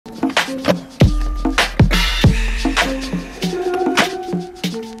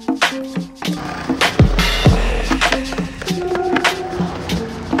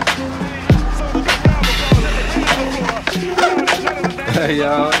Hey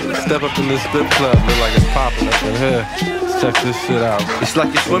y'all, step up in this strip club, look like it's popping up in here. Let's check this shit out. It's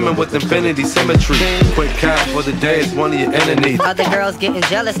like you're swimming with infinity symmetry. Quick cash for the day is one of your enemies. Other girls getting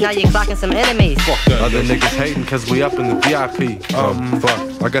jealous, now you're clocking some enemies. Fuck that. Other niggas hating cause we up in the VIP.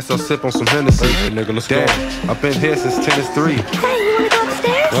 Fuck, I guess I'll sip on some Hennessy. Hey nigga, let's go. I've been here since 10 is 3. Hey, you wanna go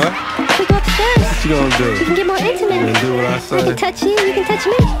upstairs? What? We go upstairs. What you gonna do? We can get more intimate. You can do what I say. I can touch you, you can touch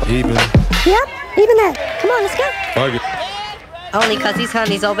me. Even. Yep, even that. Come on, let's go. Fuck it. Only cause these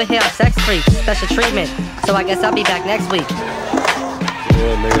honeys over here are sex freaks, special treatment. So I guess I'll be back next week.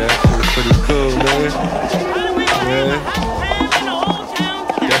 Yeah, nigga, that shit was pretty cool, man. Yeah.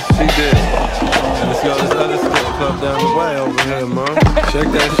 Yes, she did. And let's go to this other strip club down the way over here, man. Check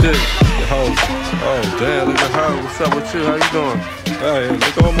that shit. The hoes. Oh, damn, look at her. What's up with you? How you doing? Hey,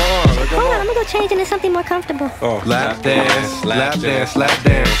 look on my arm. Hold on, I'm gonna go change into something more comfortable. Oh, lap dance, lap dance, lap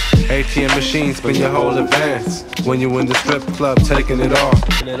dance. ATM machine, spin your whole advance. When you in the strip club, taking it off.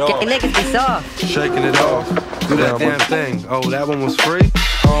 Getting niggas be soft. Shaking it off. Do that damn thing. Oh, that one was free?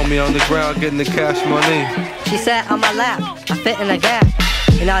 On me on the ground, getting the cash money. She sat on my lap. I fit in a gap.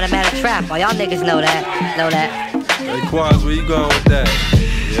 An automatic trap. All y'all niggas know that. Know that. Hey, Quaz, where you going with that?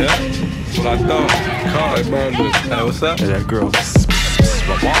 Yeah? That's what I thought. Hey, what's up? Hey, that girl.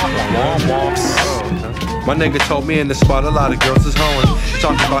 My nigga told me in the spot a lot of girls is hoeing. She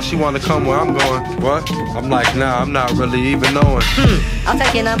talking about she wanna come where I'm going. What? I'm like, nah, I'm not really even knowing. I'll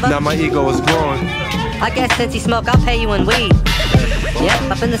take your number. Now my ego is growing. I guess since you smoke, I'll pay you in weed.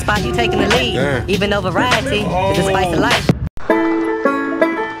 Yep, up in the spot, you taking the lead. Damn. Even though variety is the spice of life.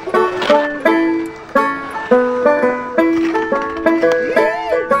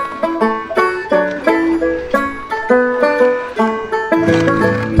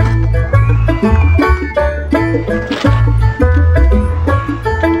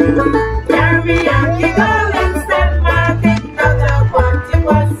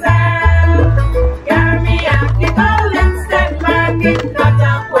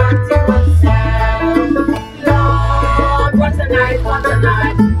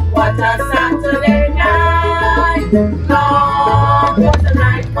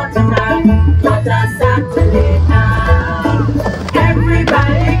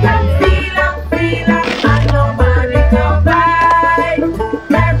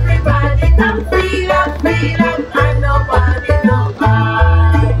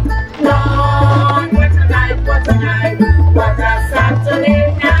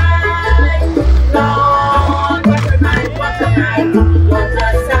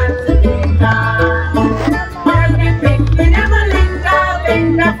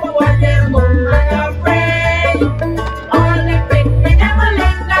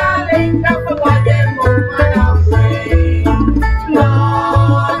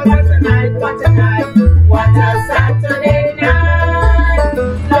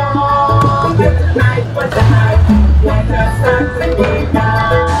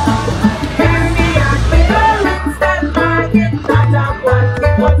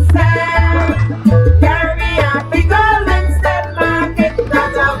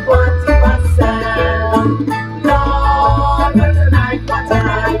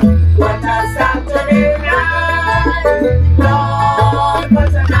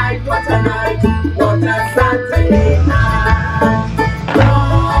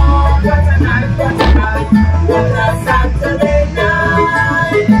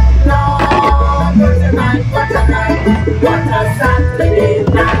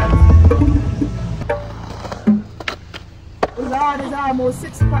 Almost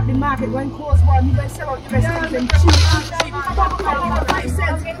 6 o'clock the market when close one, you guys sell out your rest cheap. 5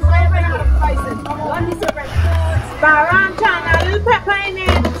 cents, get away 5 cents. Barantana, little pepper in it.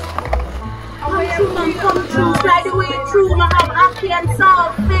 Come through, slide the way through, I have ackee and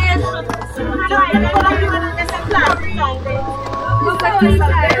salt fish.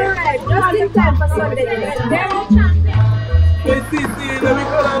 Just in time for Sunday. Hey, CC, let me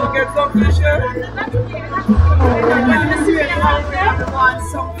go down and get some fish here. I want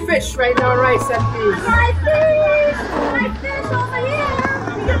some fish right now, rice and peas. My fish over here.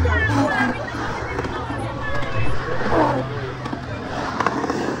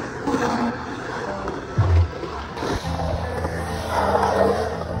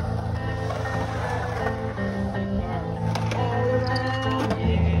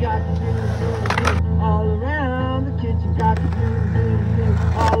 All around the kitchen got to do.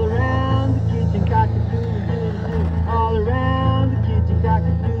 All around the kitchen got to do. All around the kitchen got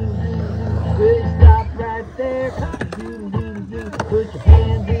to do.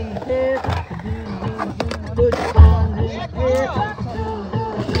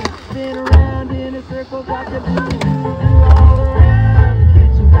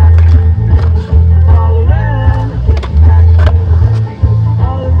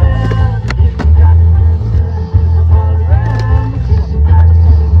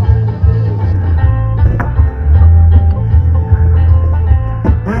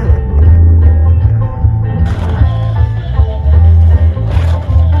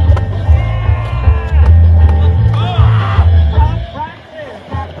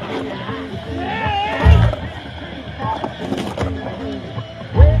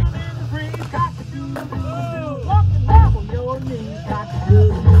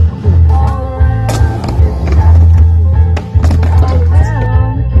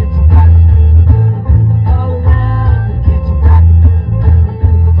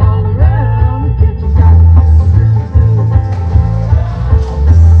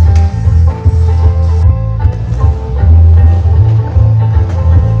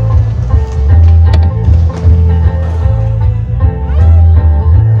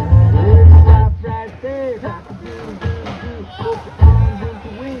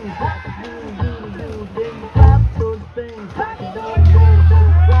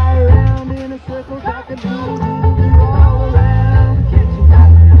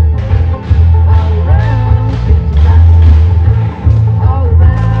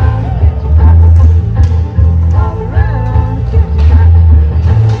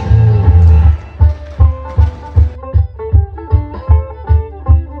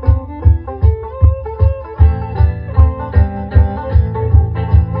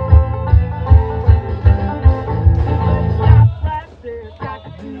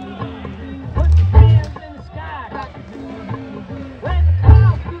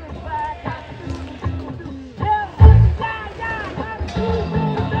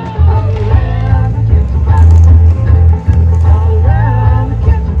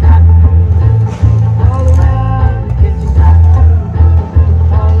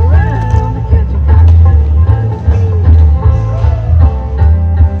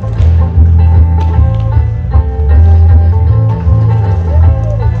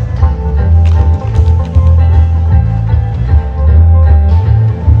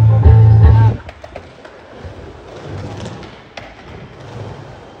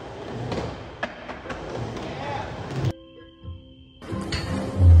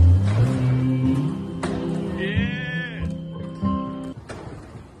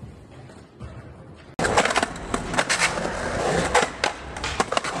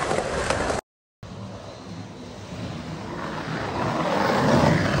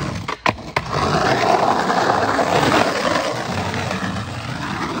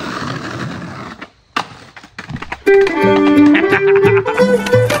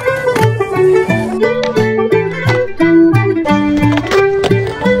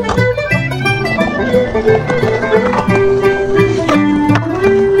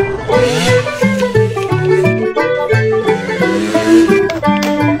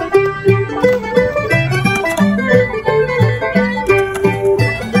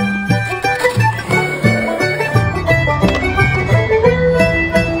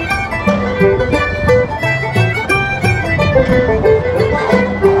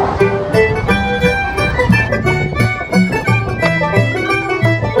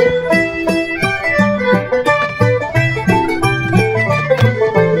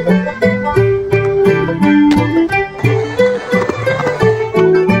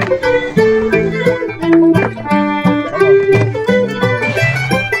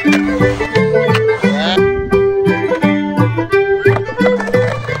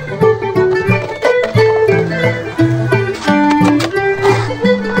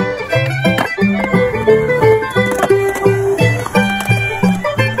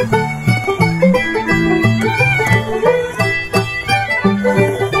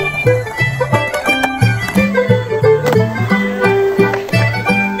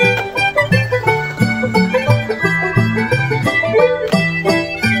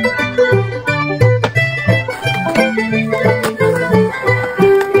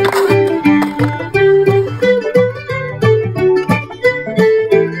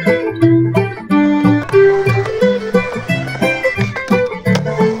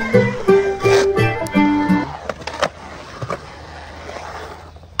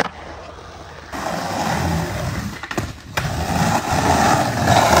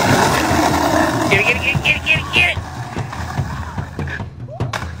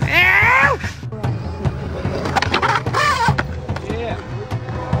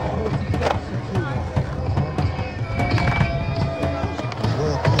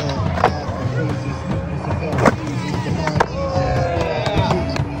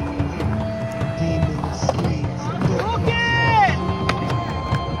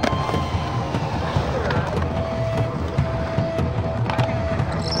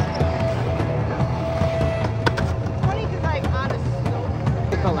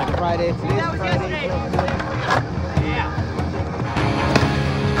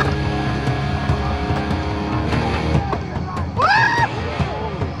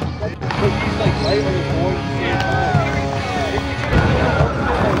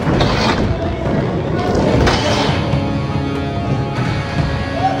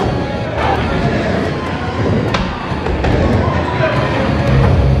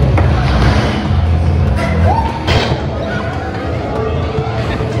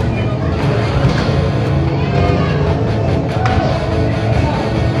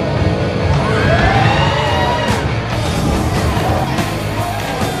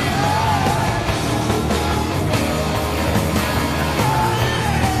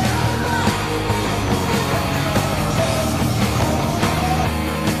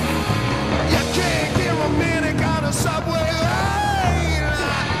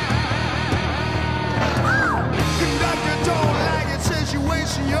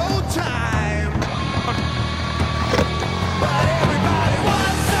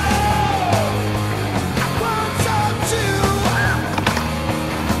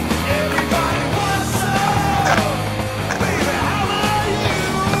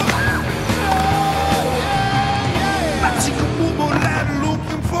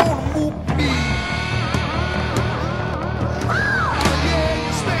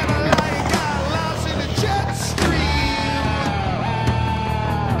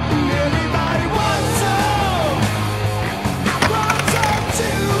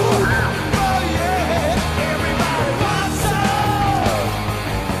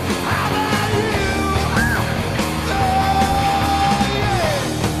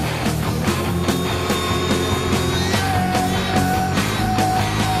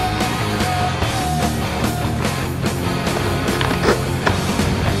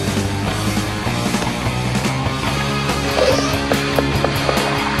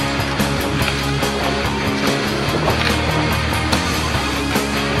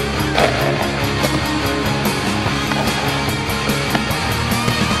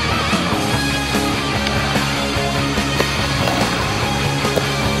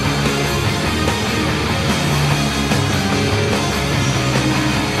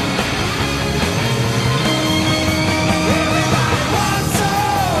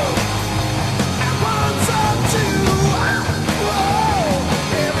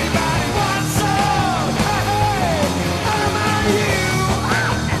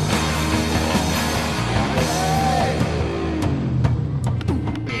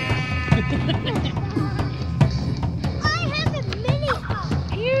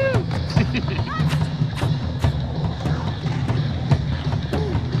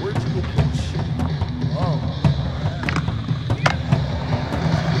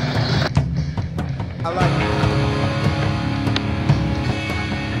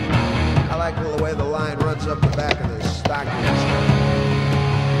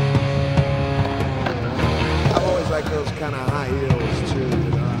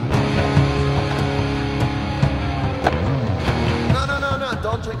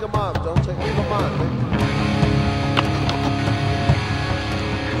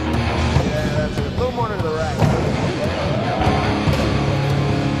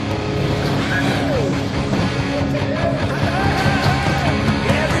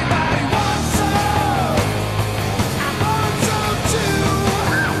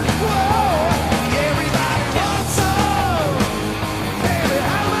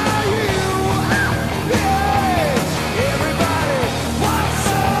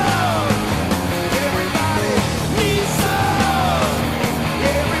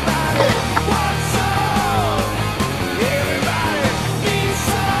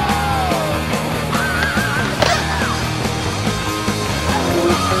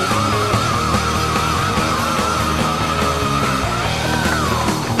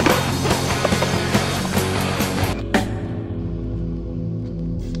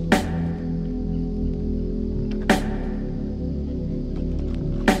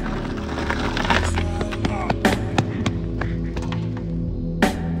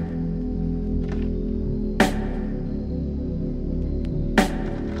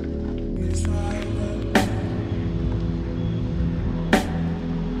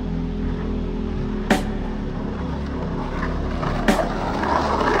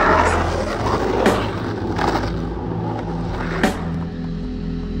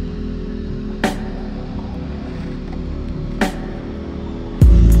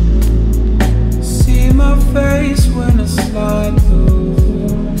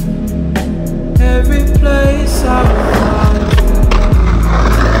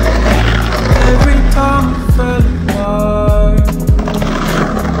 fell apart.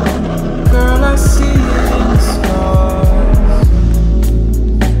 Girl, I see it in the stars.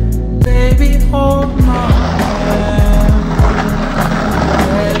 Baby, hold my hand.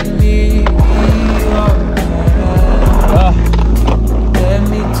 Let me be your man. Let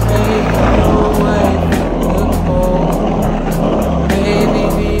me take you away from the cold. Baby,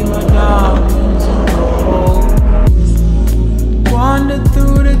 be my diamonds and gold. Wander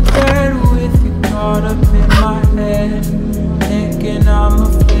through the dead with you caught up in my head, thinking I'ma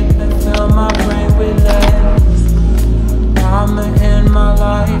flip and fill my brain with lead. I'ma end my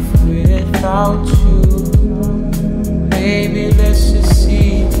life without you. Baby, let's just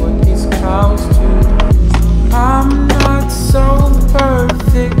see what these clouds do. I'm not so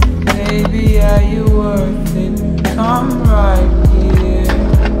perfect, baby, are you worth it? Come right here.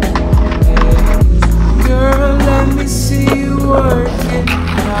 Girl, let me see you work it.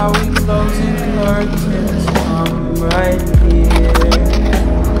 Now we closing curtains. I'm right here.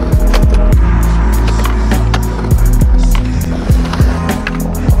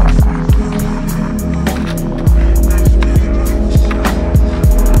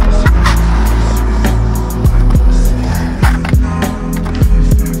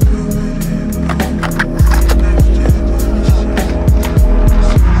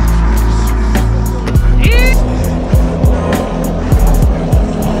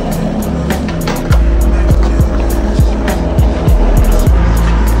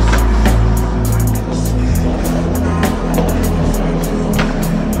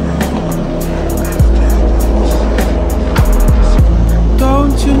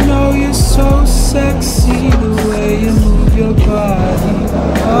 You know you're so sexy, the way you move your body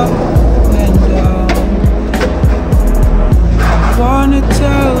up and down. I wanna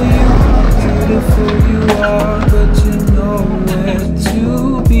tell you how beautiful you are.